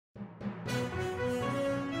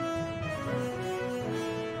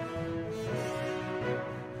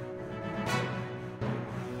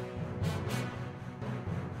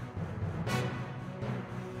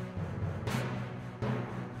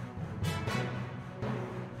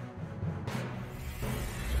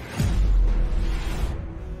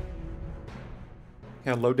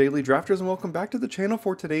Hello daily drafters and welcome back to the channel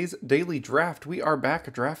for today's daily draft. We are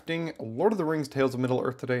back drafting Lord of the Rings Tales of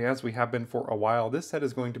Middle-earth today as we have been for a while. This set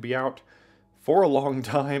is going to be out for a long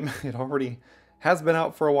time. It already has been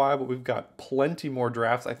out for a while, but we've got plenty more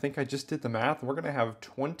drafts. I think I just did the math and we're going to have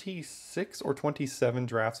 26 or 27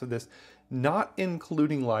 drafts of this, not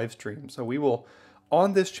including live stream. So we will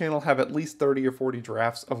on this channel have at least 30 or 40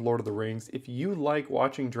 drafts of Lord of the Rings. If you like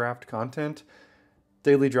watching draft content,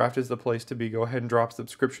 Daily Draft is the place to be. Go ahead and drop a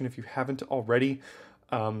subscription if you haven't already.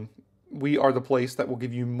 We are the place that will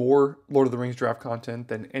give you more Lord of the Rings draft content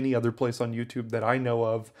than any other place on YouTube that I know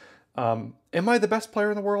of. Am I the best player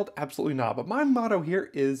in the world? Absolutely not. But my motto here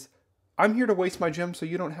is, I'm here to waste my gems so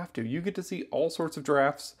you don't have to. You get to see all sorts of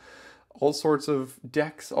drafts, all sorts of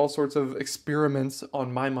decks, all sorts of experiments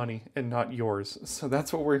on my money and not yours. So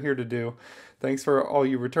that's what we're here to do. Thanks for all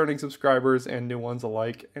you returning subscribers and new ones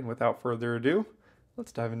alike. And without further ado,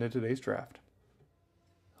 let's dive into today's draft.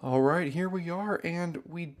 All right, here we are, and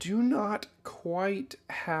we do not quite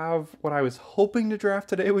have what I was hoping to draft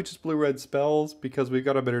today, which is blue-red spells, because we've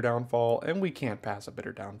got a Bitter Downfall, and we can't pass a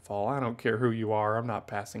Bitter Downfall. I don't care who you are, I'm not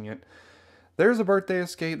passing it. There's a Birthday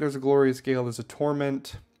Escape, there's a Glorious Gale, there's a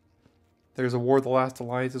Torment, there's a War of the Last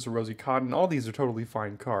Alliance, there's a Rosy Cotton. All these are totally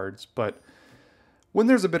fine cards, but when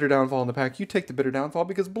there's a Bitter Downfall in the pack, you take the Bitter Downfall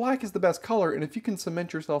because black is the best color, and if you can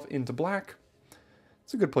cement yourself into black,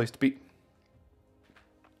 it's a good place to be.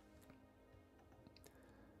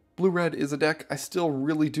 Blue-red is a deck I still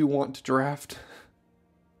really do want to draft,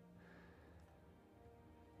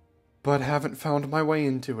 but haven't found my way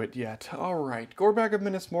into it yet. Alright, Gorbag of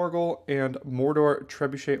Minas Morgul and Mordor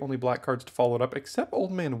Trebuchet, only black cards to follow it up, except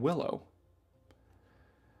Old Man Willow.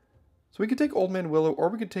 So we could take Old Man Willow, or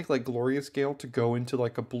we could take like Glorious Gale to go into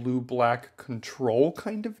like a blue-black control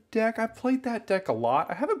kind of deck. I've played that deck a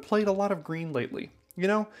lot. I haven't played a lot of green lately. You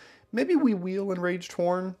know, maybe we wheel and Rage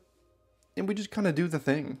Torn, and we just kind of do the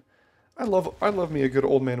thing. I love me a good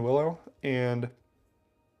Old Man Willow, and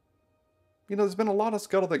you know, there's been a lot of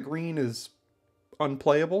scuttle that green is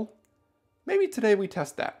unplayable. Maybe today we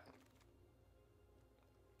test that.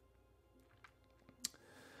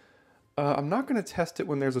 I'm not going to test it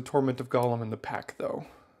when there's a Torment of Gollum in the pack, though.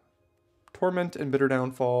 Torment and Bitter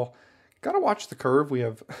Downfall. Gotta watch the curve. We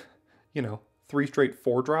have, you know, 3 straight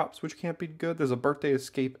 4-drops, which can't be good. There's a Birthday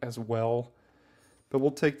Escape as well. But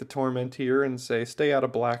we'll take the Torment here and say, stay out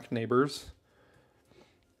of black, neighbors.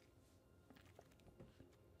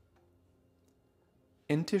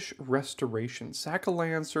 Entish Restoration. Sack a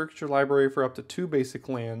land, search your library for up to 2 basic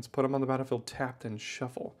lands, put them on the battlefield tapped, and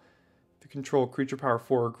shuffle. If you control creature power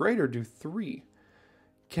 4 or greater, do 3.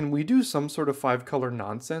 Can we do some sort of 5-color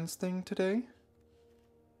nonsense thing today?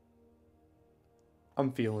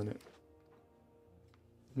 I'm feeling it.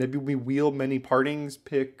 Maybe we wheel many partings,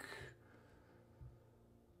 pick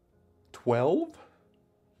 12?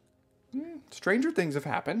 Stranger things have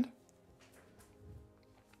happened.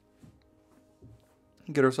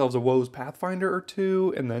 Get ourselves a Woe's Pathfinder or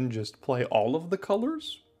 2, and then just play all of the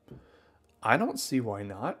colors? I don't see why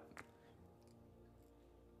not.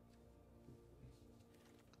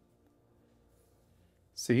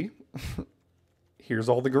 See? Here's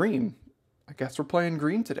all the green. I guess we're playing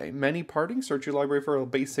green today. Many partings, search your library for a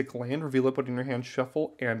basic land, reveal it, put it in your hand,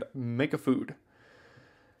 shuffle, and make a food.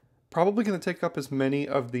 Probably going to take up as many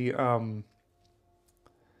of the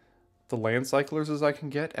land cyclers as I can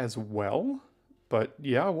get as well. But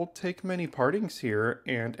yeah, we'll take many partings here,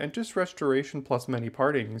 and Entish Restoration plus many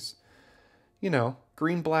partings. You know,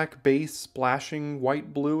 green, black base, splashing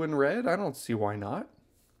white, blue, and red. I don't see why not.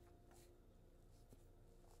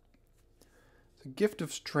 A Gift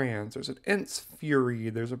of Strands, there's an Ent's Fury,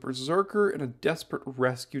 there's a Berserker, and a Desperate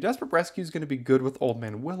Rescue. Desperate Rescue is going to be good with Old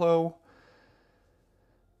Man Willow.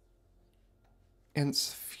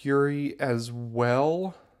 Ent's Fury as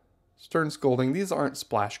well. Stern Scolding, these aren't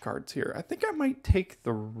splash cards here. I think I might take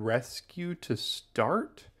the Rescue to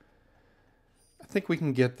start. I think we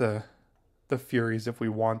can get the Furies if we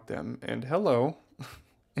want them. And hello,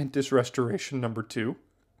 Entish Restoration number 2.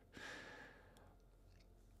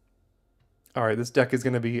 Alright, this deck is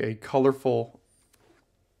going to be a colorful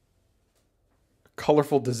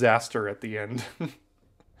disaster at the end.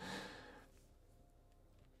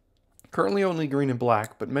 Currently only green and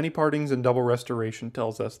black, but many partings and double restoration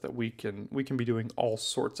tells us that we can be doing all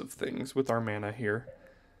sorts of things with our mana here.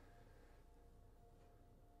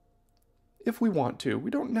 If we want to.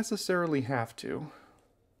 We don't necessarily have to.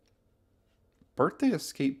 Birthday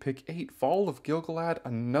Escape pick 8, Fall of Gilgalad,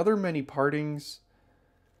 another many partings.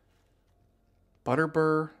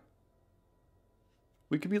 Butterbur.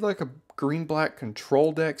 We could be like a green-black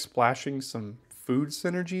control deck splashing some food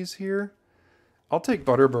synergies here. I'll take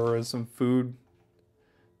Butterbur as some food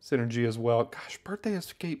synergy as well. Gosh, Birthday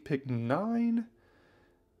Escape pick 9.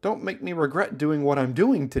 Don't make me regret doing what I'm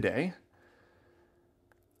doing today.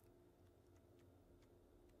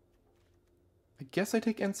 I guess I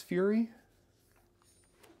take Ent's Fury.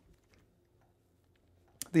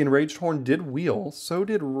 The Enraged Horn did wheel. So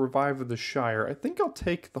did Revive of the Shire. I think I'll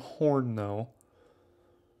take the Horn, though.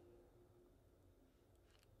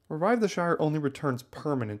 Revive the Shire only returns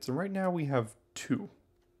permanents, and right now we have 2.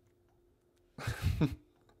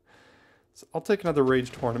 So I'll take another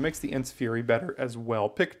Raged Horn. It makes the Ent's Fury better as well.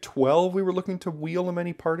 Pick 12, we were looking to wheel a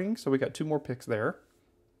many parting, so we got 2 more picks there.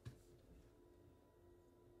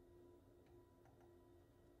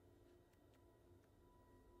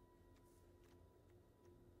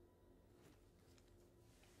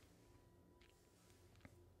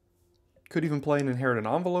 Could even play an Inherited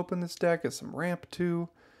Envelope in this deck. Get some ramp too.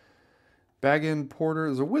 Bag-End Porter.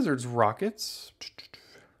 There's a Wizard's Rockets.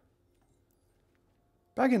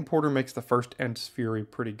 Bag-End Porter makes the first Ent's Fury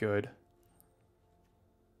pretty good.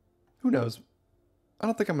 Who knows? I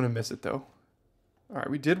don't think I'm going to miss it though. Alright,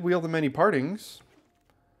 we did wheel the many partings.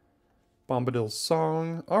 Bombadil's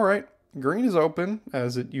Song. Alright, green is open,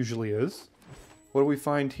 as it usually is. What do we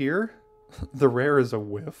find here? The rare is a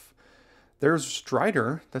whiff. There's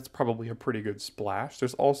Strider. That's probably a pretty good splash.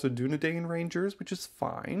 There's also Dunedain Rangers, which is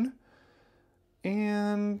fine.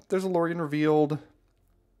 And there's a Lorien Revealed.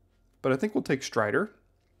 But I think we'll take Strider.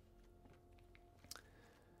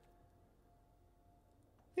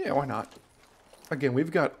 Yeah, why not? Again, we've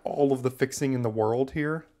got all of the fixing in the world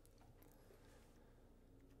here.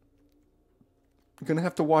 I'm going to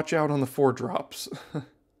have to watch out on the 4-drops.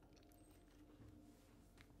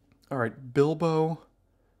 Alright, Bilbo...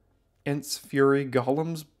 Ent's Fury,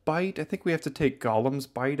 Golem's Bite. I think we have to take Golem's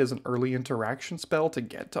Bite as an early interaction spell to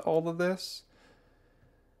get to all of this.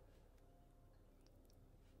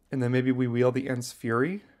 And then maybe we wheel the Ent's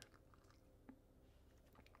Fury.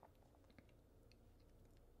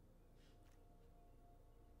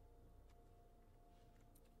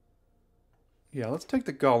 Yeah, let's take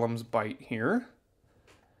the Golem's Bite here.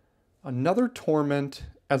 Another Torment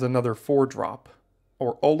as another 4-drop.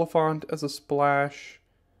 Or Oliphant as a splash.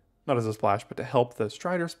 Not as a splash, but to help the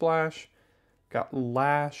Strider splash. Got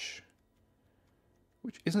Lash,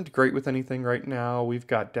 which isn't great with anything right now. We've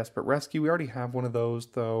got Desperate Rescue. We already have one of those,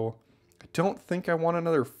 though. I don't think I want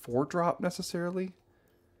another 4-drop necessarily.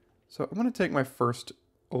 So I'm going to take my first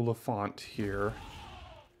Oliphant here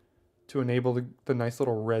to enable the nice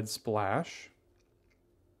little red splash.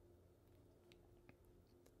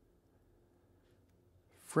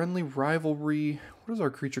 Friendly Rivalry. What is our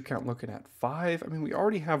creature count looking at? 5? I mean, we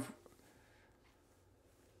already have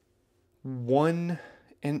 1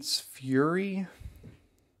 Ent's Fury.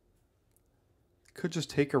 Could just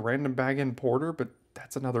take a random Bag-End Porter, but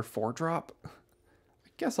that's another 4-drop. I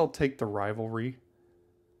guess I'll take the Rivalry.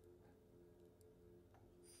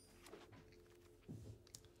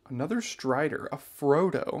 Another Strider, a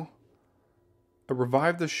Frodo. A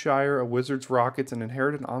Revive the Shire, a Wizard's Rockets, an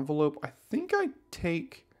Inherited Envelope. I think I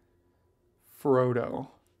take Frodo.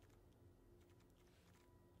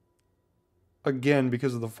 Again,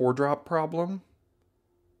 because of the 4-drop problem.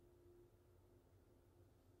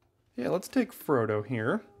 Yeah, let's take Frodo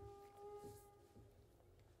here.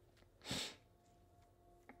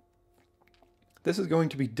 This is going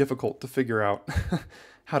to be difficult to figure out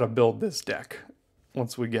how to build this deck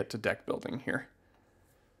once we get to deck building here.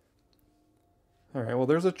 Alright, well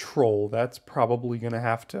there's a Troll. That's probably going to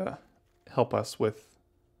have to help us with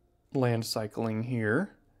land cycling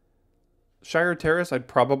here. Shire Terrace, I'd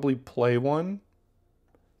probably play one.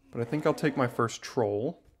 But I think I'll take my first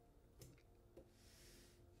Troll.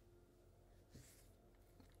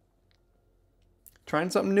 Trying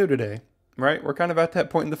something new today, right? We're kind of at that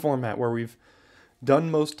point in the format where we've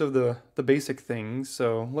done most of the basic things,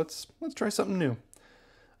 so let's try something new.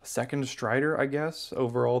 A second Strider, I guess,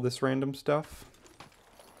 over all this random stuff.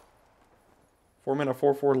 4-mana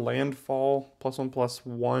 4/4 landfall,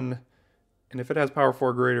 +1/+1. And if it has power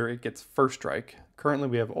 4 greater, it gets first strike. Currently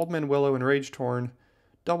we have Old Man Willow, Enraged Horn,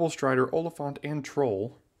 Double Strider, Oliphant, and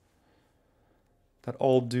Troll. That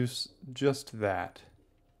all do just that.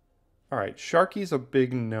 Alright, Sharky's a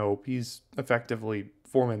big nope. He's effectively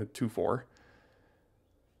 4-mana 2/4.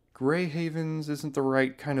 Grey Havens isn't the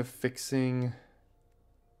right kind of fixing.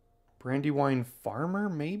 Brandywine Farmer,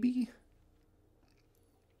 maybe?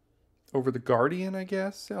 Over the Guardian, I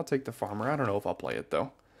guess? I'll take the Farmer. I don't know if I'll play it,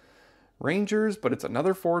 though. Rangers, but it's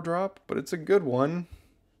another 4-drop, but it's a good one.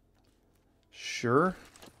 Sure.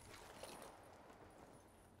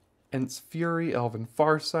 Ent's Fury, Elven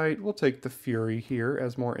Farsight. We'll take the Fury here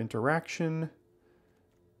as more interaction.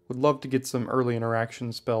 Would love to get some early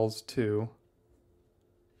interaction spells too.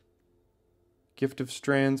 Gift of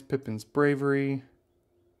Strands, Pippin's Bravery.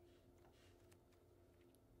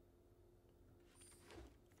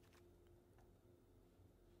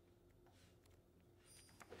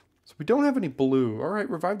 So we don't have any blue. All right,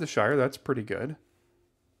 Revive the Shire. That's pretty good.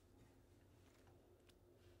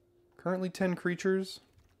 Currently 10 creatures.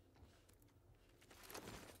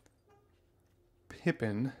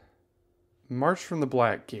 Pippin. March from the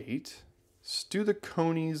Black Gate. Stew the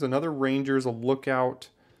Conies. Another Rangers. A Lookout.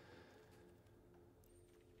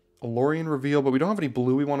 A Lorien Reveal. But we don't have any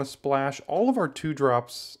blue we want to splash. All of our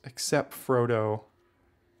 2-drops except Frodo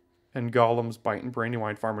and Gollum's Bite and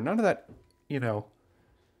Brandywine Farmer. None of that, you know...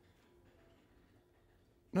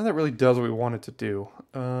 None of that really does what we want it to do.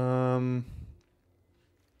 They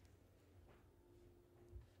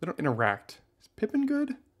don't interact. Is Pippin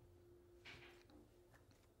good?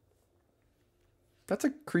 That's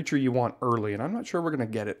a creature you want early, and I'm not sure we're going to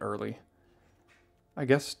get it early. I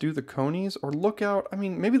guess do the Conies or Lookout. I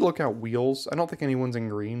mean, maybe Lookout Wheels. I don't think anyone's in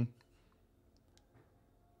green.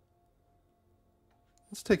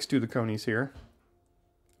 Let's take Stew the Conies here.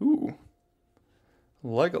 Ooh.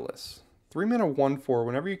 Legolas. 3 mana 1/4.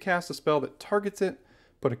 Whenever you cast a spell that targets it,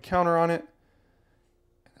 put a counter on it.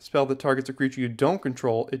 A spell that targets a creature you don't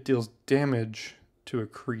control, it deals damage to a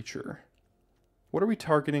creature. What are we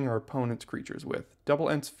targeting our opponent's creatures with? Double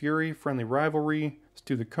Ent's Fury, Friendly Rivalry,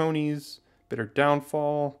 Stew the Conies, Bitter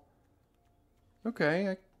Downfall.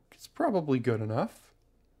 Okay, it's probably good enough.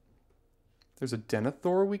 There's a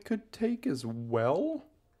Denethor we could take as well.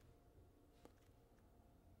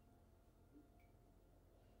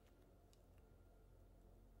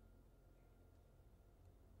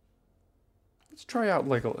 Let's try out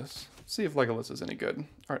Legolas. See if Legolas is any good.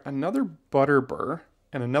 All right, another Butterbur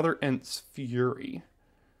and another Ent's Fury.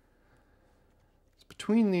 So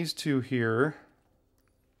between these two here,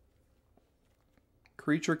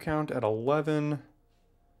 creature count at 11.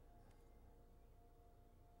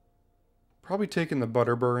 Probably taking the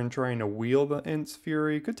Butterbur and trying to wheel the Ent's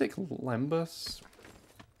Fury. Could take Lembas.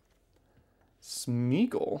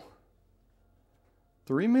 Smeagol.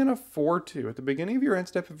 3 mana 4/2. At the beginning of your end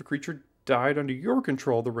step, if a creature died under your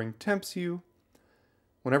control, the ring tempts you.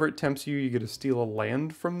 Whenever it tempts you, you get to steal a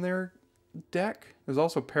land from their deck. There's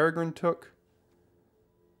also Peregrine Took.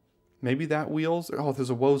 Maybe that wheels. Oh,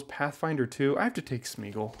 there's a Woe's Pathfinder too. I have to take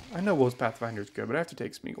Smeagol. I know Woe's Pathfinder is good, but I have to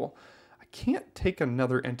take Smeagol. I can't take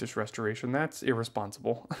another Entish Restoration. That's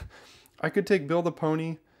irresponsible. I could take Bill the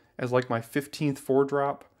Pony as like my 15th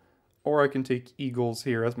 4-drop. Or I can take Eagles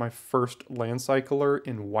here as my first land cycler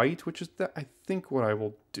in white, which is I think what I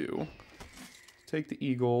will do. Take the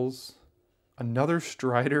Eagles. Another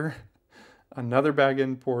Strider. Another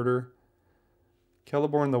Bag-End Porter.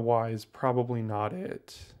 Celeborn the Wise, probably not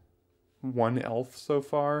it. 1 elf so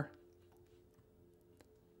far.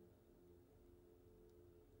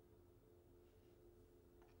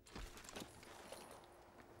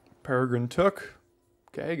 Peregrine Took.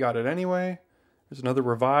 Okay, got it anyway. There's another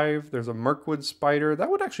Revive. There's a Mirkwood Spider.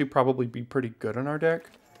 That would actually probably be pretty good in our deck.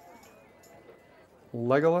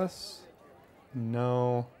 Legolas.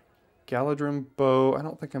 No. Galadrim Bow. I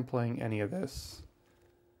don't think I'm playing any of this.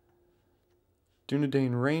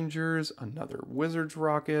 Dunedain Rangers. Another Wizard's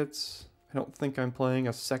Rockets. I don't think I'm playing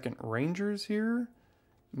a second Rangers here.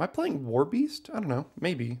 Am I playing Warbeast? I don't know.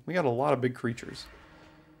 Maybe. We got a lot of big creatures.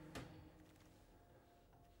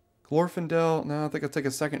 Glorfindel. No, I think I'll take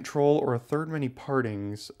a second Troll or a third Many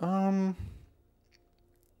Partings.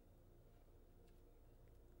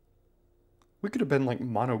 We could have been like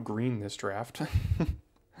mono green this draft,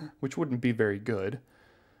 which wouldn't be very good.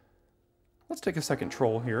 Let's take a second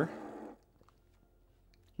Troll here.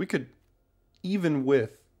 We could, even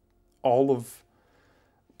with all of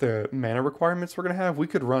the mana requirements we're going to have, we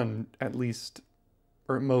could run at least,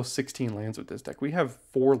 or at most 16 lands with this deck. We have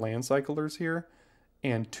 4 land cyclers here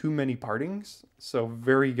and 2 Many Partings, so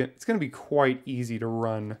very good. It's going to be quite easy to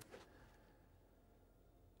run,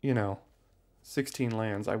 you know, 16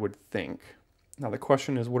 lands, I would think. Now the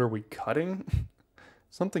question is, what are we cutting?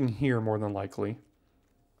 Something here more than likely.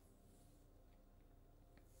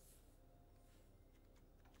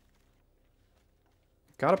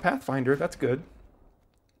 Got a Pathfinder, that's good.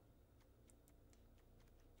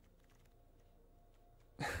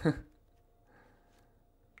 I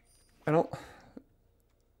don't...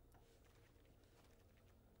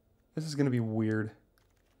 This is going to be weird.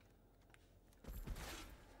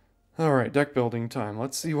 Alright, deck building time.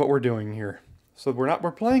 Let's see what we're doing here. So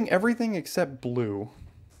we're playing everything except blue.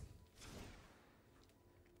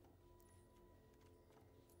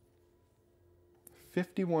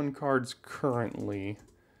 $51 cards currently.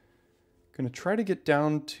 going to try to get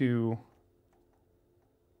down to...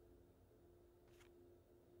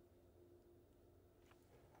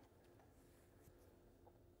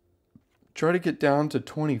 Try to get down to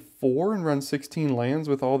 24 and run 16 lands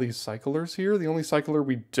with all these cyclers here. The only cycler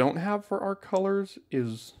we don't have for our colors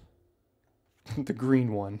is the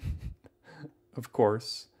green one, of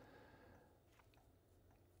course.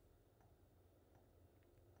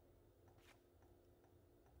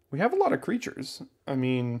 We have a lot of creatures. I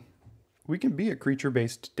mean, we can be a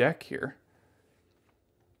creature-based deck here.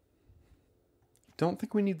 Don't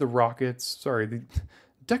think we need the rockets. Sorry, the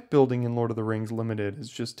deck building in Lord of the Rings Limited has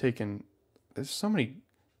just taken... There's so many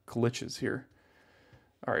glitches here.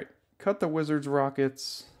 All right, cut the wizard's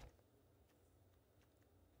rockets.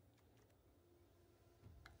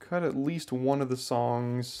 Cut at least one of the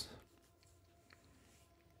songs.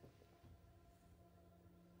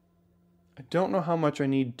 I don't know how much I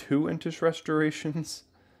need 2 Intish Restorations.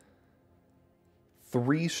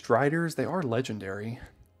 3 Striders, they are legendary.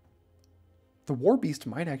 The War Beast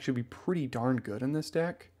might actually be pretty darn good in this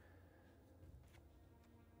deck.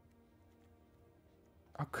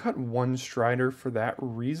 I'll cut 1 Strider for that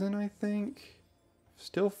reason, I think.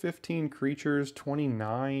 Still 15 creatures,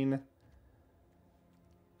 29.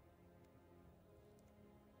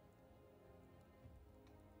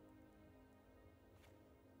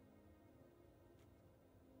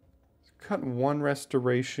 Cut 1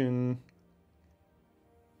 Restoration.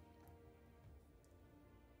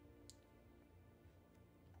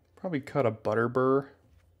 Probably cut a Butterbur.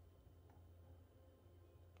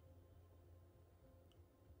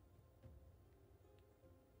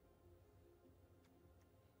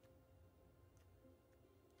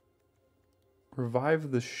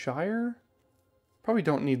 Revive the Shire? Probably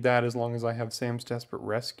don't need that as long as I have Sam's Desperate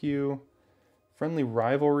Rescue. Friendly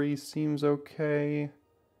Rivalry seems okay.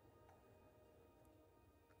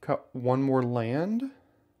 Cut 1 more land?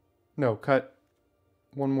 No, cut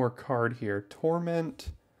 1 more card here.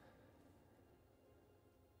 Torment.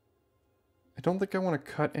 I don't think I want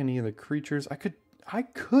to cut any of the creatures. I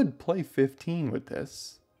could play 15 with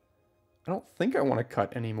this. I don't think I want to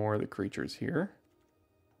cut any more of the creatures here.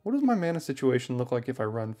 What does my mana situation look like if I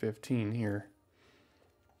run 15 here?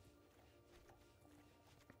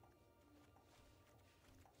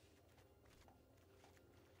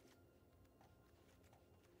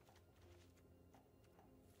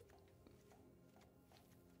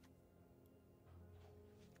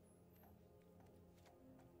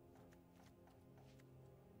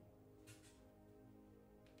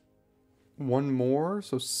 One more,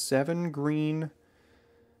 so 7 green,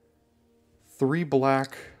 3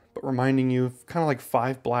 black, but reminding you, kind of like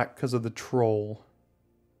 5 black because of the troll.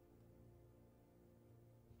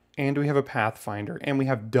 And we have a Pathfinder, and we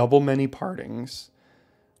have double many partings.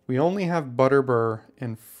 We only have Butterbur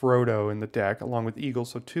and Frodo in the deck, along with Eagle,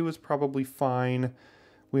 so 2 is probably fine.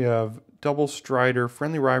 We have double Strider,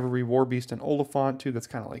 Friendly Rivalry, War Beast, and Oliphant, too. That's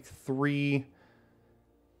kind of like 3.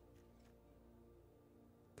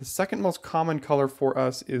 The second most common color for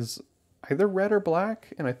us is either red or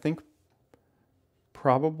black, and I think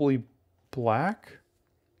probably black.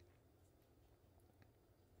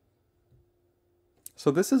 So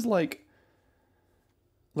this is like,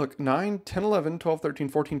 look, 9, 10, 11, 12, 13,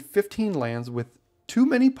 14, 15 lands with too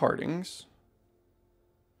many partings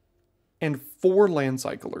and 4 land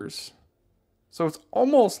cyclers. So it's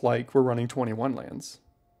almost like we're running 21 lands.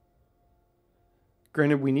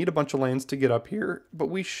 Granted, we need a bunch of lands to get up here, but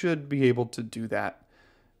we should be able to do that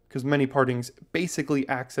because many partings basically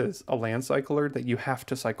acts as a land cycler that you have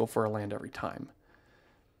to cycle for a land every time.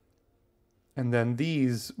 And then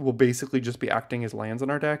these will basically just be acting as lands in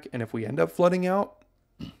our deck, and if we end up flooding out,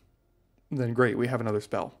 then great, we have another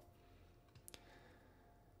spell.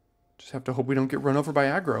 Just have to hope we don't get run over by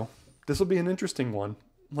aggro. This will be an interesting one.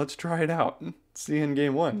 Let's try it out. See you in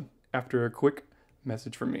game 1 after a quick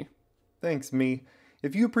message from me. Thanks, me.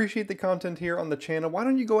 If you appreciate the content here on the channel, why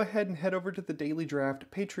don't you go ahead and head over to the Daily Draft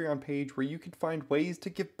Patreon page where you can find ways to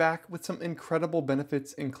give back with some incredible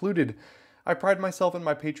benefits included. I pride myself in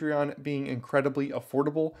my Patreon being incredibly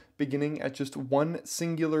affordable, beginning at just $1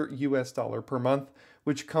 singular US dollar per month,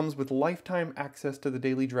 which comes with lifetime access to the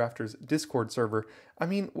Daily Drafters Discord server. I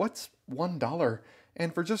mean, what's $1?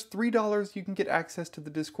 And for just $3, you can get access to the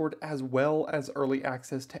Discord as well as early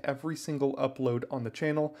access to every single upload on the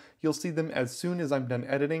channel. You'll see them as soon as I'm done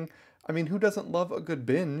editing. I mean, who doesn't love a good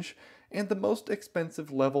binge? And the most expensive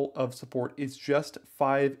level of support is just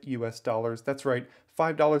 $5 US. That's right,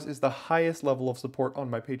 $5 is the highest level of support on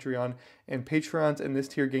my Patreon, and Patrons in this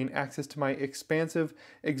tier gain access to my expansive,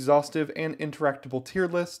 exhaustive, and interactable tier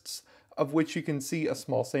lists, of which you can see a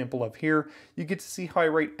small sample of here. You get to see how I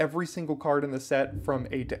rate every single card in the set from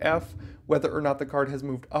A to F, whether or not the card has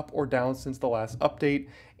moved up or down since the last update,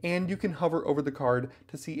 and you can hover over the card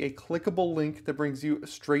to see a clickable link that brings you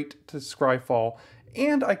straight to Scryfall.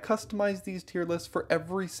 And I customize these tier lists for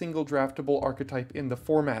every single draftable archetype in the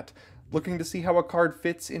format. Looking to see how a card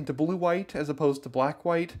fits into blue-white as opposed to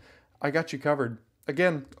black-white? I got you covered.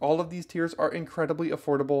 Again, all of these tiers are incredibly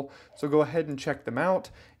affordable, so go ahead and check them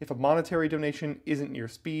out. If a monetary donation isn't your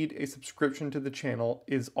speed, a subscription to the channel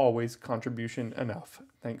is always contribution enough.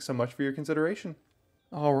 Thanks so much for your consideration.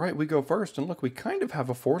 All right, we go first, and look, we kind of have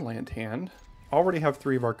a 4-land hand. Already have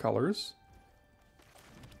 3 of our colors.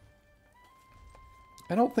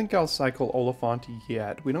 I don't think I'll cycle Oliphant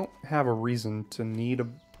yet. We don't have a reason to need a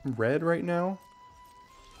red right now.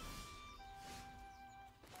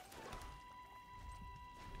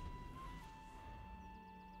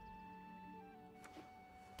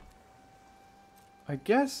 I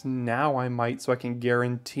guess now I might, so I can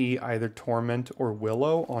guarantee either Torment or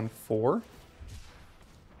Willow on 4.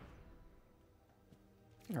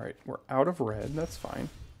 Alright, we're out of red, that's fine.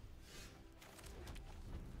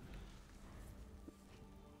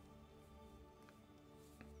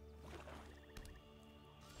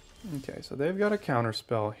 Okay, so they've got a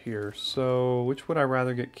counterspell here, so which would I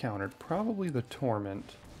rather get countered? Probably the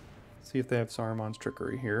Torment. See if they have Saruman's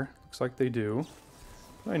Trickery here. Looks like they do.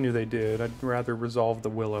 I knew they did. I'd rather resolve the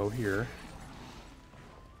Willow here.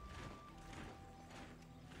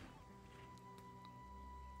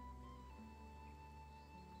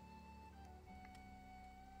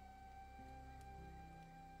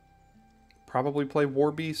 Probably play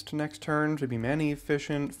War Beast next turn to be mana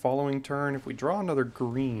efficient. Following turn, if we draw another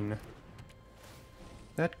green,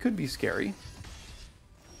 that could be scary.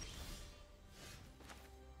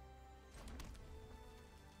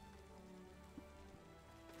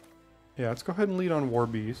 Yeah, let's go ahead and lead on War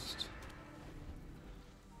Beast.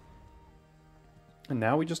 And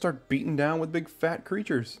now we just start beating down with big fat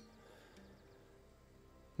creatures.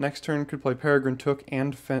 Next turn could play Peregrine Took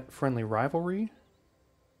and Friendly Rivalry.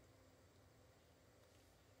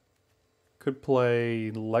 Could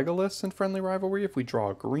play Legolas and Friendly Rivalry if we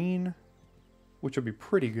draw a green, which would be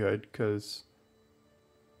pretty good because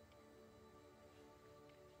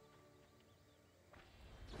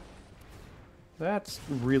that's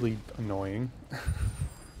really annoying.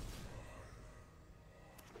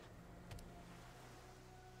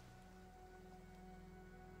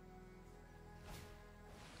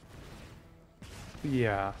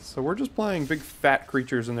 Yeah, so we're just playing big fat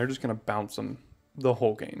creatures and they're just going to bounce them the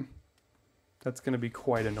whole game. That's going to be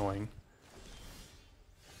quite annoying.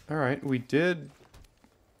 Alright, we did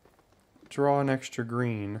draw an extra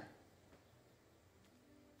green.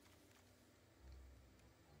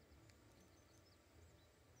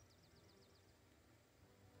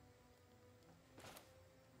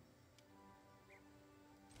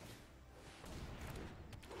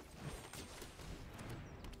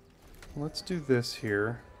 Let's do this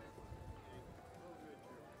here.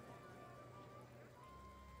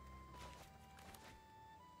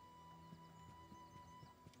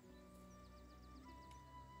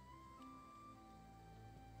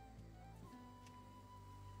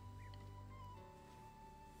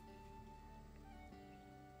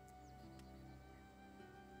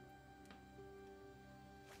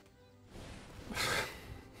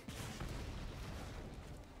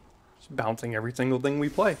 Just bouncing every single thing we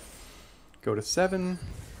play. Go to 7.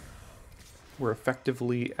 We're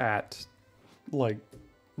effectively at, like,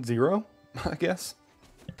 0, I guess.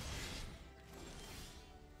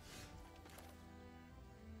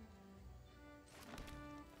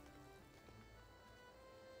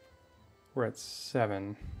 We're at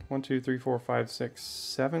 7. 1, 2, 3, 4, 5, 6,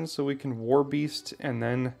 7. So we can War Beast and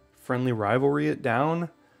then Friendly Rivalry it down.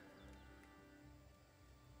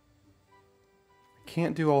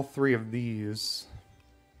 Can't do all 3 of these.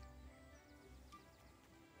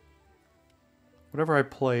 Whatever I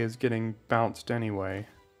play is getting bounced anyway.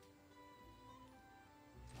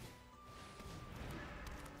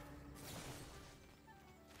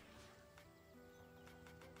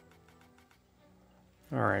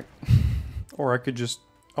 Alright. Or I could just,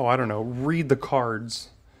 oh, I don't know, read the cards.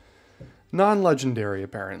 Non-legendary,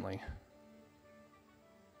 apparently.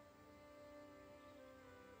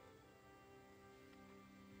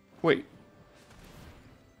 Wait.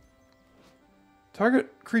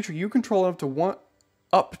 Target creature you control up to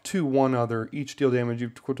one other, each deal damage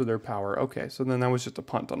equal to their power. Okay, so then that was just a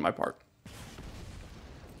punt on my part.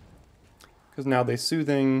 Because now they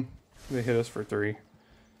Soothing, they hit us for 3.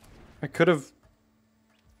 I could have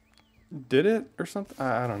did it or something?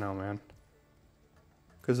 I don't know, man.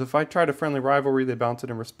 Because if I try to friendly rivalry, they bounce it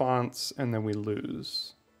in response, and then we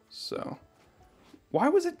lose. So, why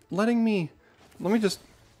was it letting me... Let me just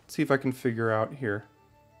see if I can figure out here.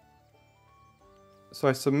 So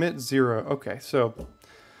I submit 0. Okay, so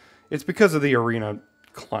it's because of the arena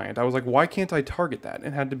client. I was like, why can't I target that?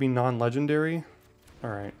 It had to be non-legendary?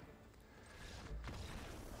 Alright.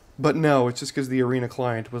 But no, it's just because the arena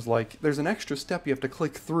client was like, there's an extra step you have to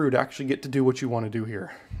click through to actually get to do what you want to do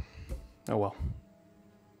here. Oh well.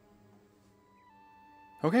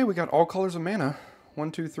 Okay, we got all colors of mana.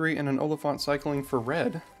 1, 2, 3, and an Oliphant cycling for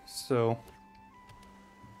red. So,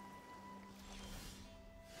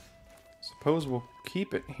 suppose we'll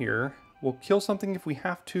keep it here. We'll kill something if we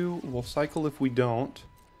have to. We'll cycle if we don't.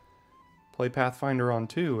 Play Pathfinder on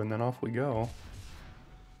 2, and then off we go.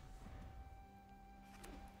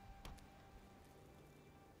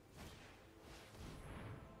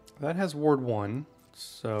 That has Ward 1,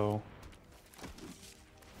 so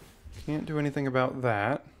can't do anything about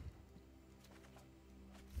that.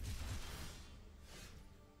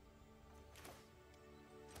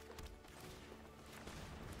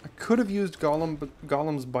 I could have used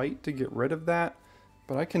Golem's Bite to get rid of that,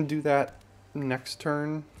 but I can do that next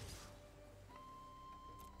turn.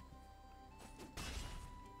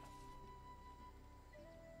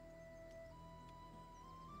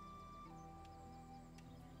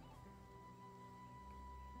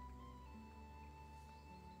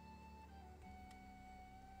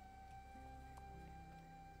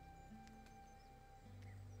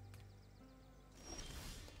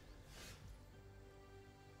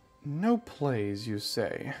 No plays, you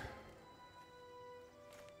say?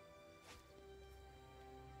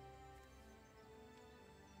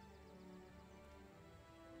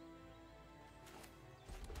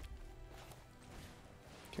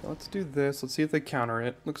 Okay, let's do this. Let's see if they counter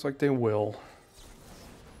it. Looks like they will.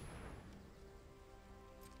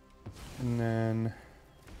 And then...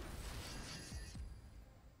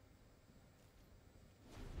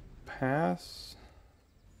 pass.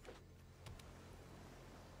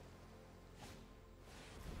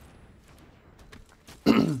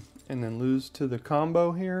 And then lose to the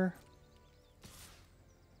combo here.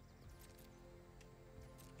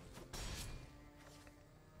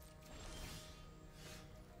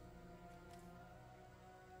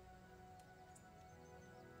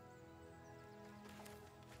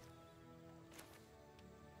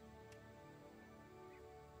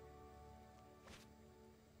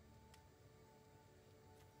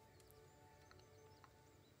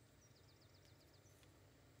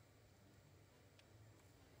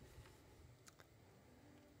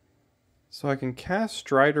 So I can cast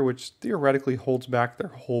Strider, which theoretically holds back their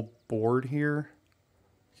whole board here.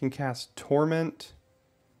 I can cast Torment.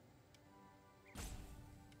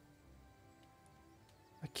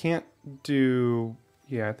 I can't do...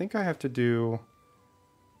 Yeah, I think I have to do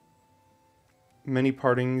Many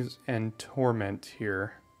Partings and Torment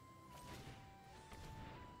here.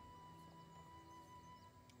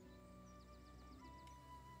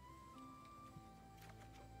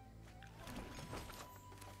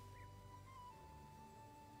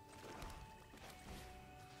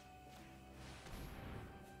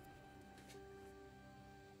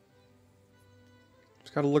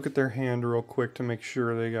 Got to look at their hand real quick to make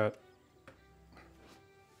sure they got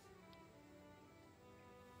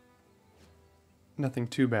nothing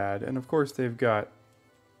too bad. And of course they've got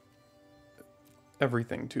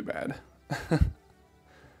everything too bad.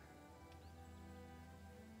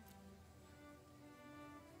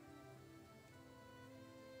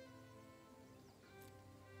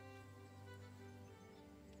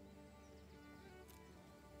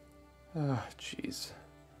 Ah, jeez.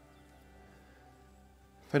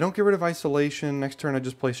 If I don't get rid of Isolation, next turn I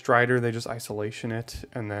just play Strider, they just Isolation it,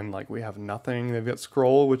 and then like we have nothing. They've got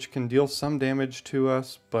Scroll, which can deal some damage to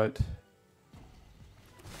us, but...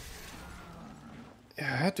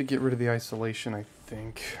 yeah, I have to get rid of the Isolation, I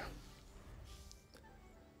think.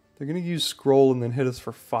 They're going to use Scroll and then hit us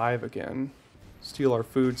for 5 again. Steal our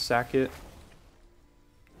food, sack it.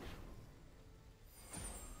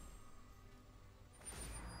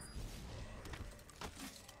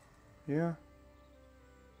 Yeah.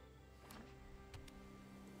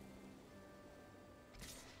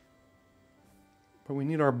 But we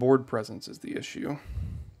need our board presence is the issue.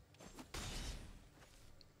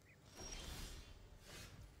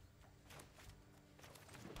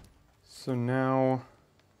 So now...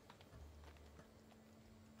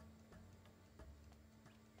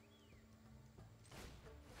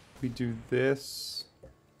 we do this.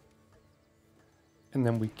 And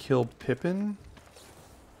then we kill Pippin.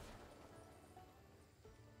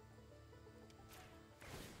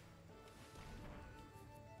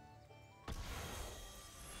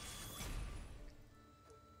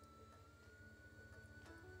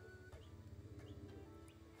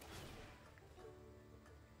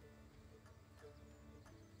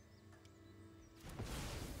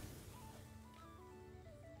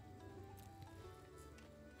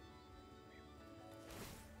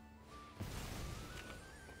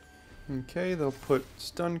 Okay, they'll put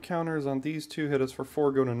stun counters on these two, hit us for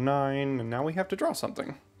 4, go to 9, and now we have to draw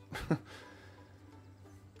something.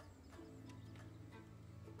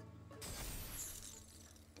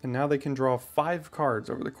 And now they can draw 5 cards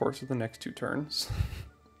over the course of the next 2 turns.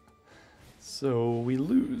 So we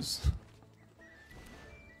lose.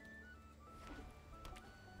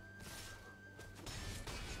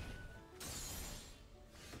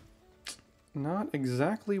 Not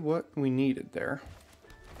exactly what we needed there.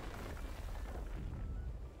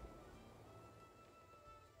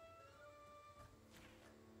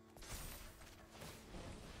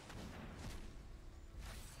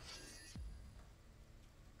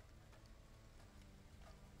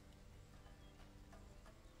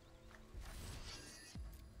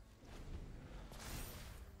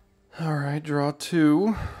 Alright, draw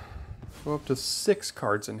 2. Go up to 6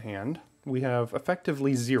 cards in hand. We have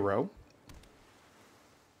effectively 0.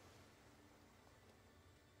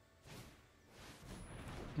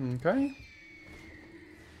 Okay.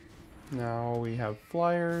 Now we have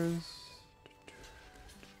flyers.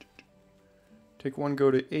 Take 1, go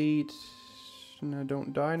to 8. No,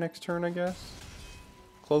 don't die next turn, I guess.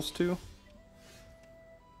 Close to.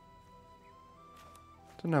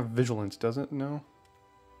 Doesn't have vigilance, does it? No.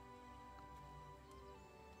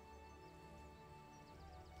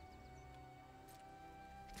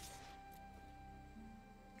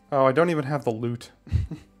 Oh, I don't even have the loot.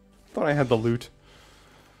 Thought I had the loot.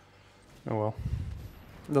 Oh well.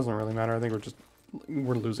 It doesn't really matter. I think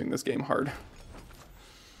we're losing this game hard.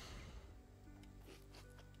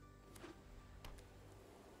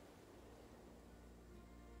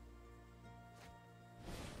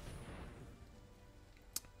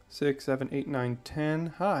 Six, 7, 8, 9,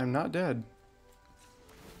 10. Ha, I'm not dead.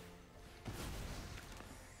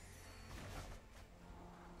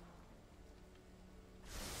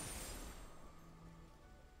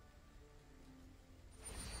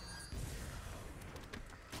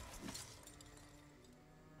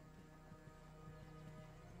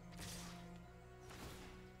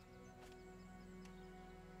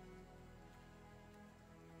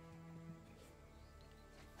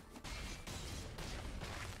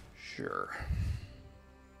 Sure.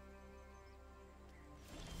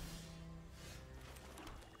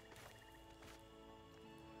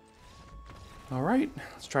 All right,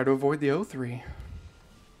 let's try to avoid the 0-3.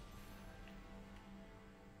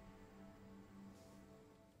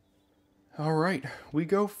 All right, we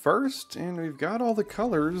go first, and we've got all the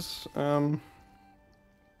colors. We'll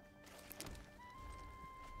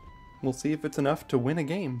see if it's enough to win a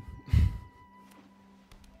game.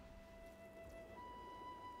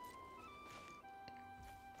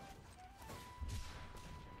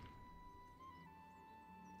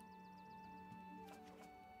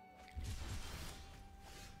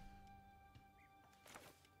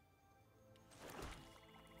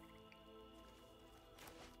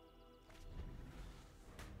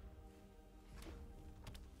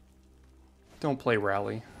 Don't play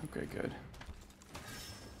rally. Okay, good.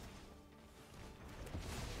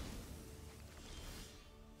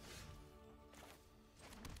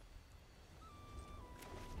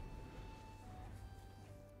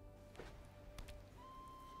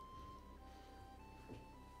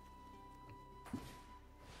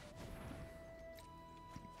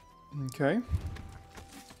 Okay.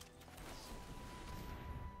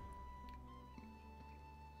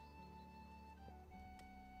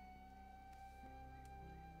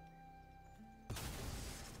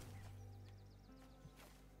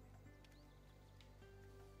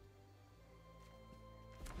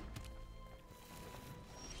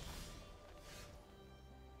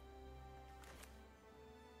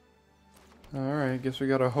 Alright, guess we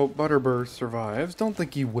gotta hope Butterbur survives. Don't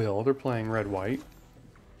think he will. They're playing red-white.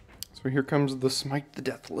 So here comes the Smite the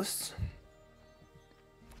Deathless.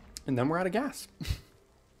 And then we're out of gas.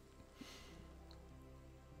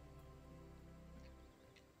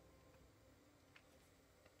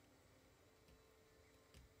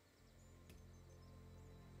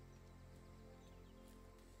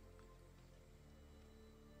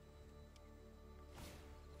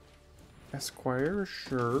 Esquire,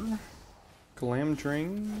 sure.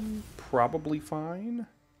 Glamdring, probably fine.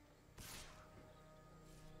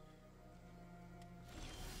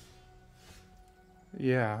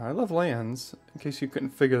 Yeah, I love lands, in case you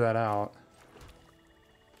couldn't figure that out.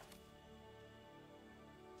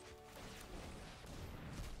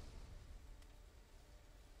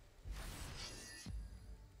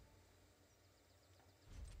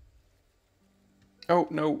 Oh,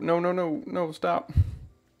 no, no, no, no, no, stop.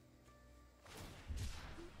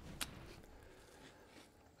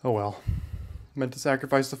 Oh well. Meant to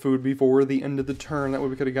sacrifice the food before the end of the turn. That way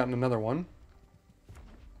we could have gotten another one.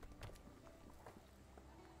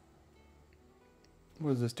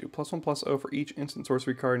 What does this do? +1/+0 for each instant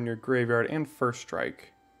sorcery card in your graveyard and first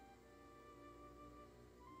strike.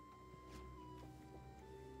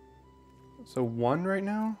 So 1 right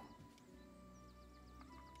now?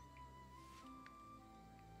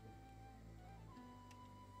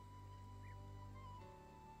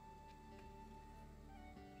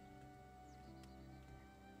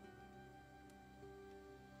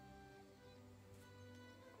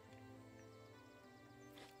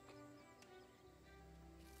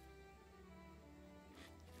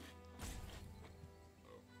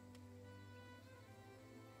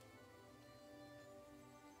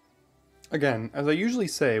 Again, as I usually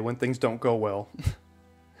say when things don't go well,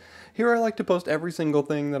 here I like to post every single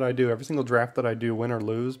thing that I do, every single draft that I do, win or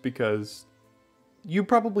lose, because you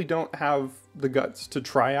probably don't have the guts to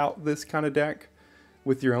try out this kind of deck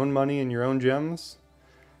with your own money and your own gems.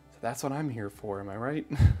 So that's what I'm here for, am I right?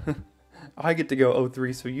 I get to go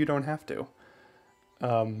 0-3 so you don't have to.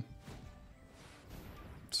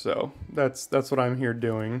 So that's what I'm here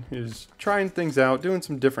doing, is trying things out, doing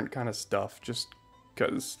some different kind of stuff, just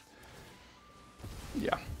because...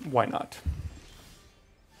 yeah, why not?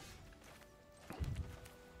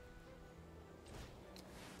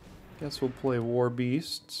 Guess we'll play War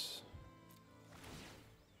Beasts.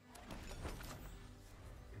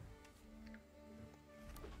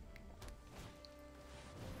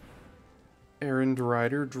 Errand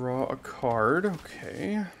Rider, draw a card.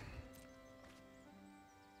 Okay.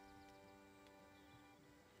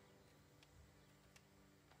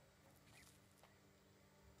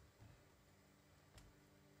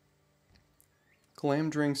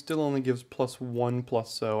 Glamdring still only gives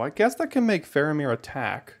 +1/+0. I guess that can make Faramir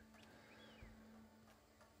attack.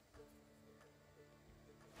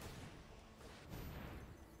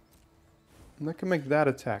 And that can make that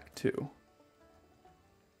attack too.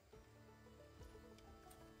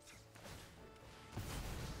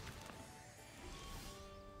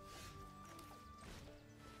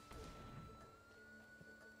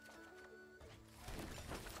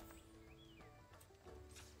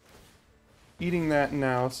 Eating that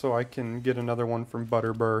now so I can get another one from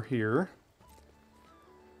Butterbur here.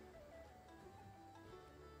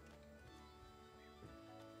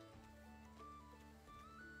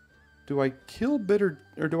 Do I kill Bitter,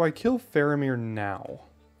 or do I kill Faramir now?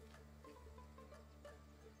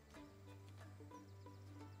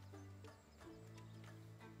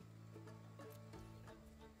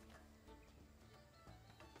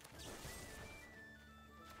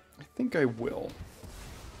 I think I will.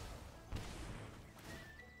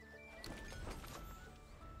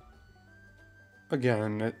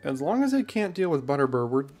 Again, as long as I can't deal with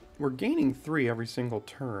Butterbur, we're gaining 3 every single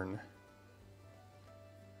turn.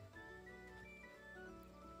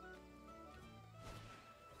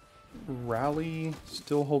 Rally,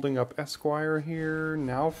 still holding up Esquire here.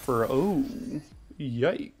 Now for, oh,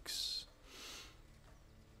 yikes.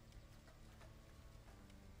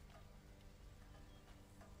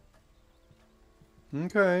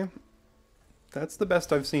 Okay. That's the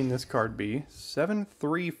best I've seen this card be.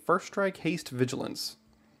 7/3 First Strike, Haste, Vigilance.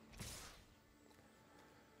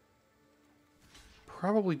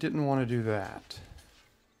 Probably didn't want to do that.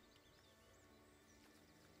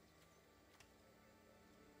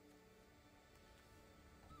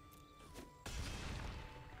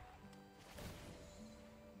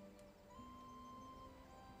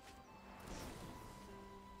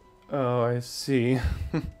 Oh, I see.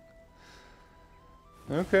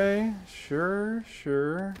 Okay, sure.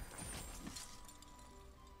 We're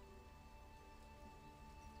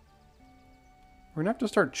gonna have to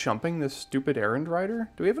start chumping this stupid Errand Rider?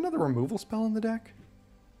 Do we have another removal spell in the deck?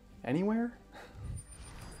 Anywhere?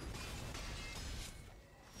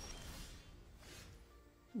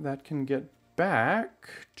 That can get back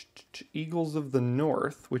Eagles of the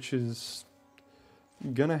North, which is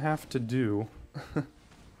gonna have to do.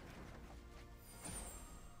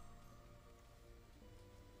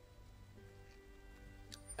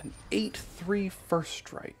 An 8/3 First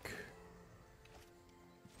Strike.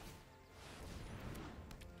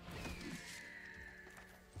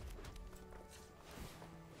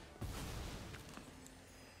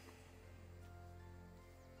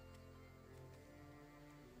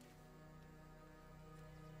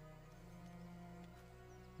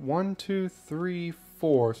 One, two, three,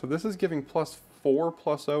 4. So this is giving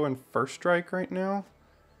 +4/+0 and First Strike right now.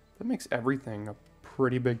 That makes everything a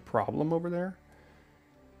pretty big problem over there.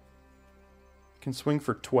 Can swing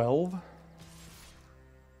for 12.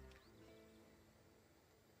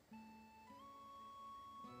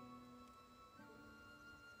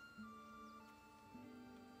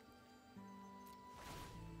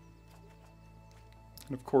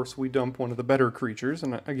 course, we dump one of the better creatures.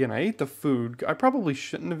 And again, I ate the food. I probably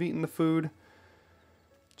shouldn't have eaten the food.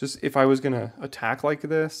 Just if I was going to attack like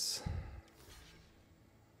this.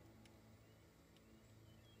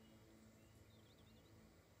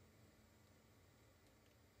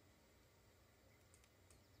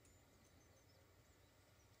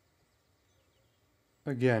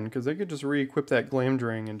 Again, because they could just re-equip that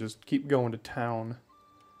Glamdring and just keep going to town.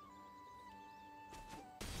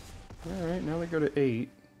 Alright, now they go to 8.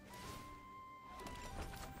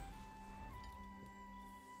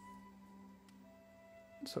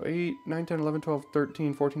 So 8, 9, 10, 11, 12,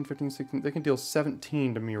 13, 14, 15, 16. They can deal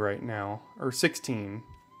 17 to me right now. Or 16.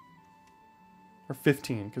 Or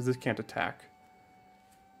 15, because this can't attack.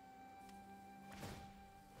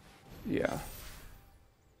 Yeah.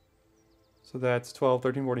 So that's 12,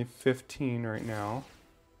 13, 14, 15 right now.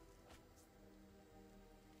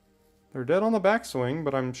 They're dead on the backswing,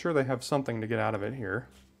 but I'm sure they have something to get out of it here.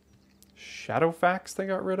 Shadowfax they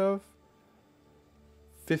got rid of.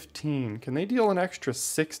 15. Can they deal an extra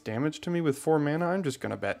 6 damage to me with 4 mana? I'm just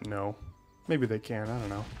gonna bet no. Maybe they can, I don't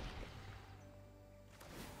know.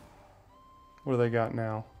 What do they got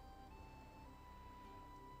now?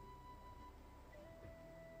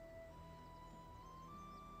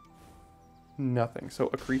 Nothing. So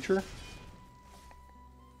a creature?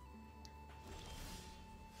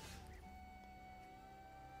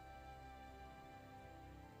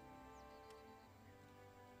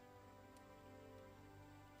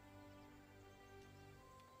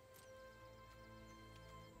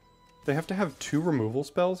 They have to have 2 removal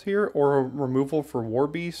spells here, or a removal for War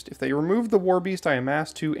Beast. If they remove the War Beast, I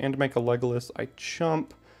amass 2 and make a Legolas. I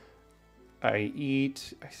chump. I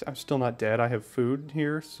eat. I'm still not dead. I have food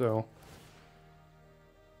here, so...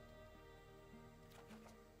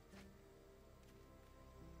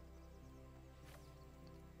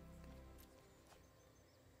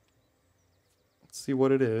 Let's see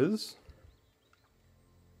what it is.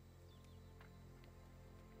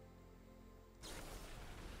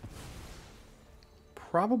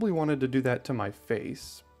 Probably wanted to do that to my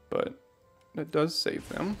face, but that does save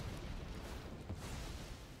them.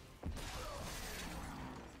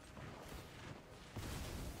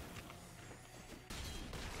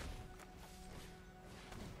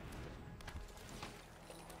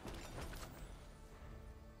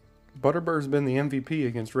 Butterbird's been the MVP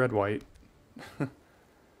against Red-White.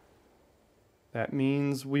 That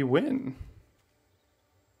means we win.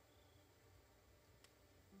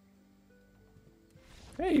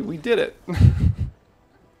 Hey, we did it.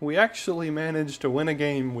 We actually managed to win a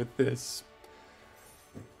game with this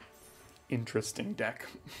interesting deck.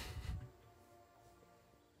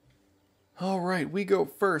 Alright, we go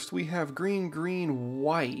first. We have green, green,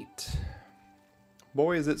 white.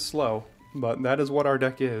 Boy, is it slow. But that is what our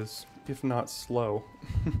deck is, if not slow.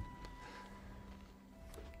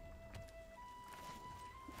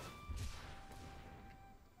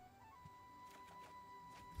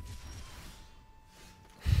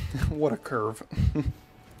 What a curve.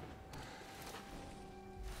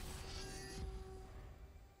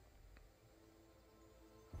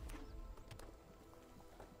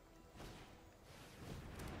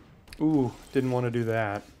 Ooh, didn't want to do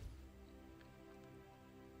that.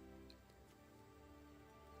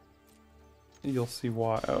 You'll see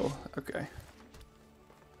why. Oh, okay.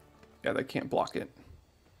 Yeah, they can't block it.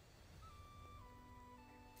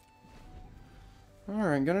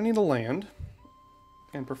 Alright, gonna need a land.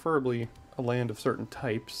 And preferably a land of certain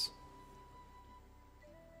types.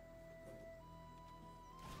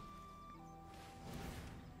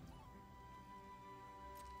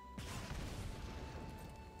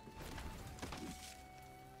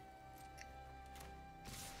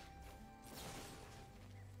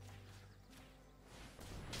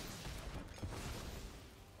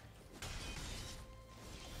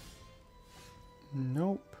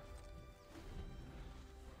 Nope.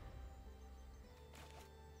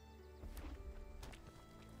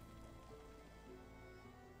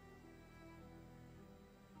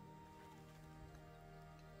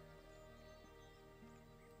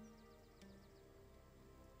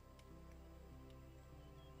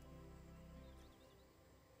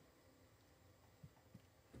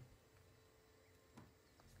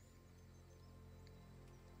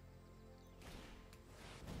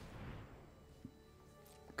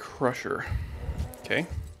 Crusher. Okay.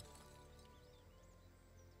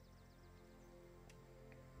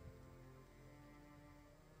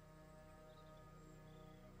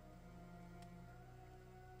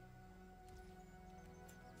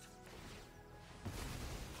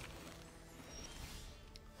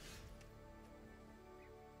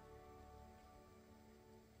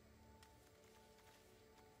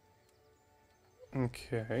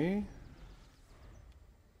 Okay.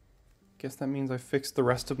 Guess that means I fixed the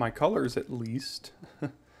rest of my colors at least.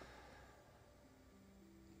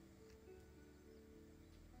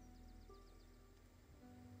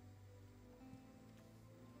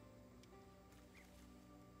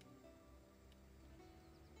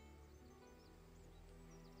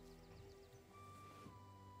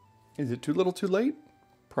 Is it too little too late?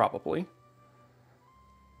 Probably.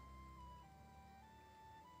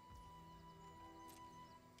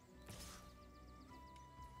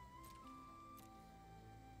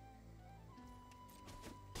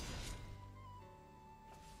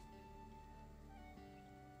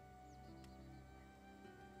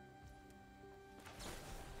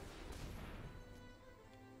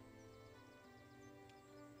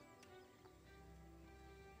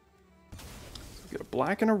 Get a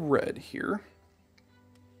black and a red here.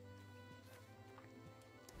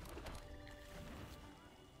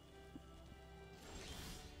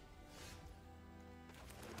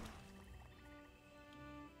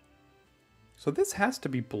 So this has to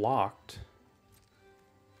be blocked.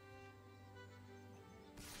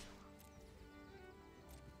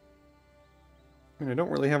 I mean, I don't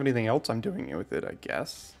really have anything else I'm doing with it, I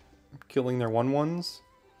guess. I'm killing their 1/1s.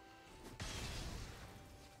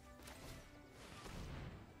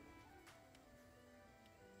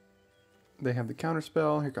 They have the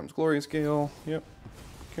counterspell. Here comes Glorious Gale. Yep.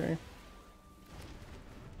 Okay.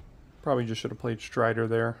 Probably just should have played Strider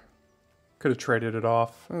there. Could have traded it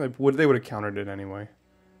off. They would have countered it anyway.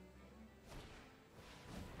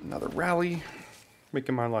 Another rally.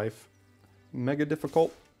 Making my life mega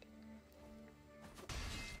difficult.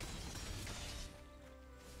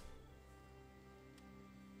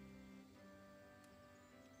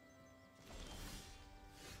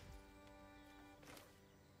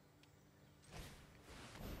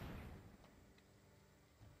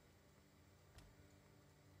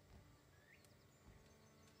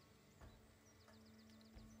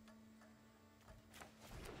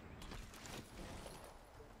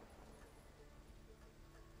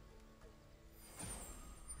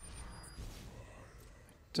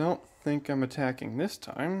 Don't think I'm attacking this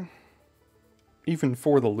time. Even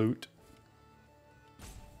for the loot.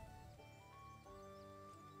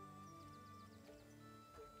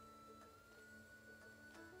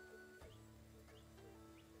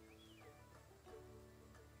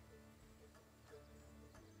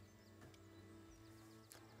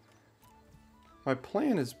 My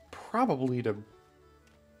plan is probably to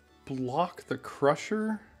block the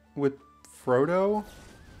Crusher with Frodo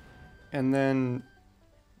and then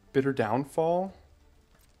Bitter Downfall.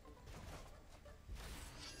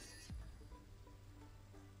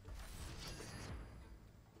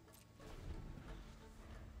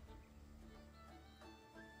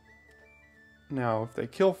 Now, if they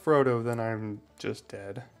kill Frodo, then I'm just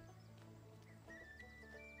dead.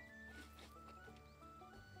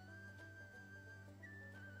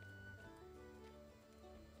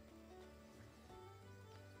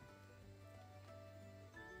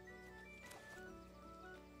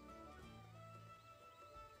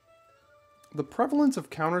 The prevalence of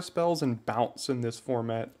counterspells and bounce in this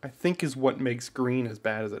format, I think, is what makes green as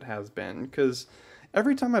bad as it has been. Because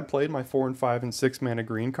every time I played my 4 and 5 and 6 mana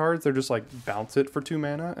green cards, they're just like, bounce it for 2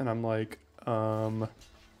 mana. And I'm like, I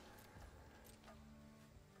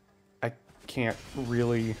can't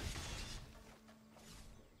really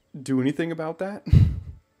do anything about that.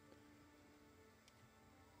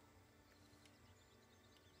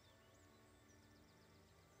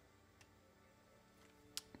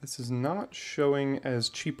 This is not showing as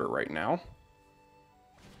cheaper right now.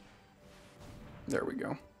 There we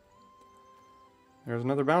go. There's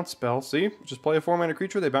another bounce spell. See? Just play a 4 mana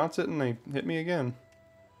creature, they bounce it, and they hit me again.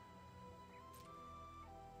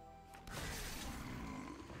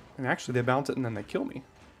 And actually, they bounce it and then they kill me.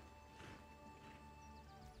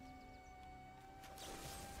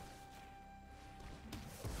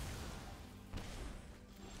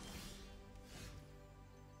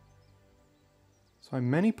 So I'm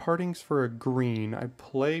many partings for a green. I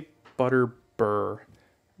play Butter Burr.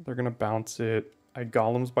 They're going to bounce it. I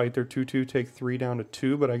Golems Bite their 2/2, take 3 down to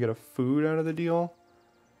 2, but I get a food out of the deal.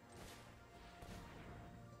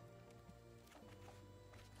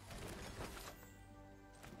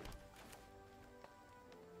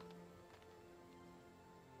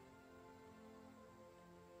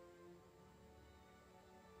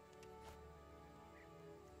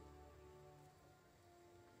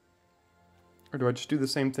 Or do I just do the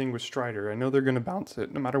same thing with Strider? I know they're going to bounce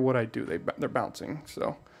it. No matter what I do, they're bouncing.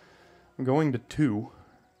 So I'm going to 2.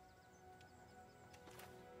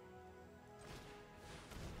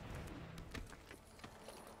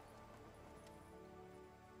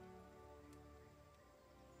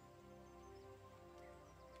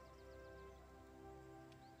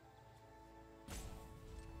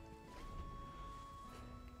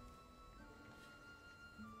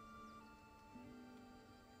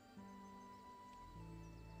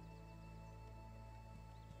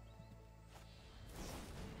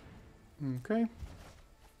 Okay.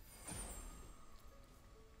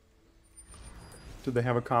 Did they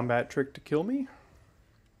have a combat trick to kill me?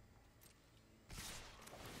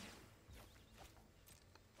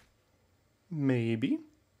 Maybe.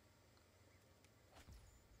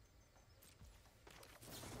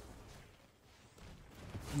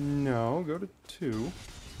 No, go to 2.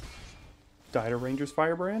 Die to Ranger's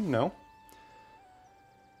Firebrand? No.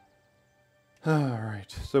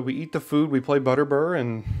 Alright, so we eat the food, we play Butterbur,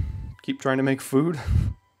 and keep trying to make food.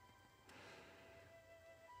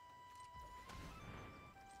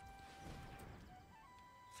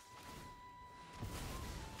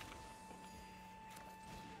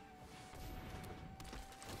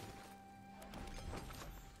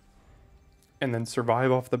 And then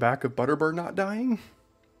survive off the back of Butterbur not dying?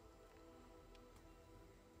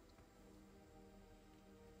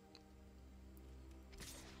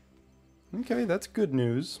 Okay, that's good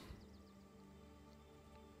news.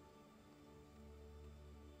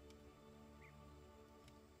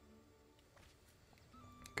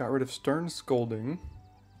 Got rid of Stern Scolding.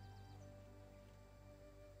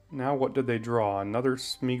 Now what did they draw? Another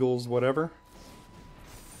Smeagol's whatever?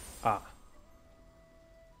 Ah.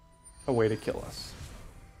 A way to kill us.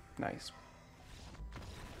 Nice.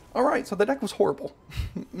 Alright, so the deck was horrible.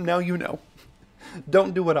 Now you know.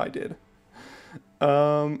 Don't do what I did.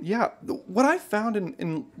 Yeah, what I found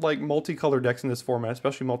in like multicolored decks in this format,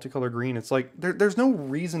 especially multicolor green, it's like there's no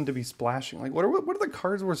reason to be splashing. Like, what are the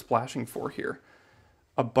cards we're splashing for here?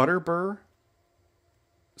 A Butterbur,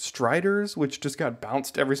 Striders, which just got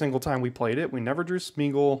bounced every single time we played it. We never drew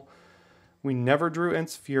Smeagol. We never drew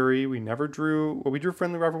Ent's Fury. We never drew... Well, we drew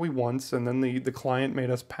Friendly Rivalry once, and then the client made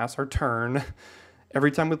us pass our turn.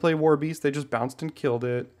 Every time we play War Beast, they just bounced and killed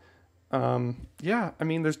it. Yeah, I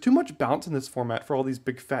mean, there's too much bounce in this format for all these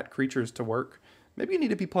big fat creatures to work. Maybe you need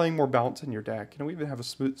to be playing more bounce in your deck. You know, we even have a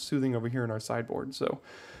Soothing over here in our sideboard. So,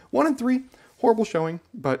 1 and 3, horrible showing,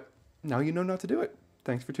 but now you know not to do it.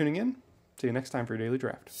 Thanks for tuning in. See you next time for your daily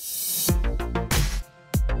draft.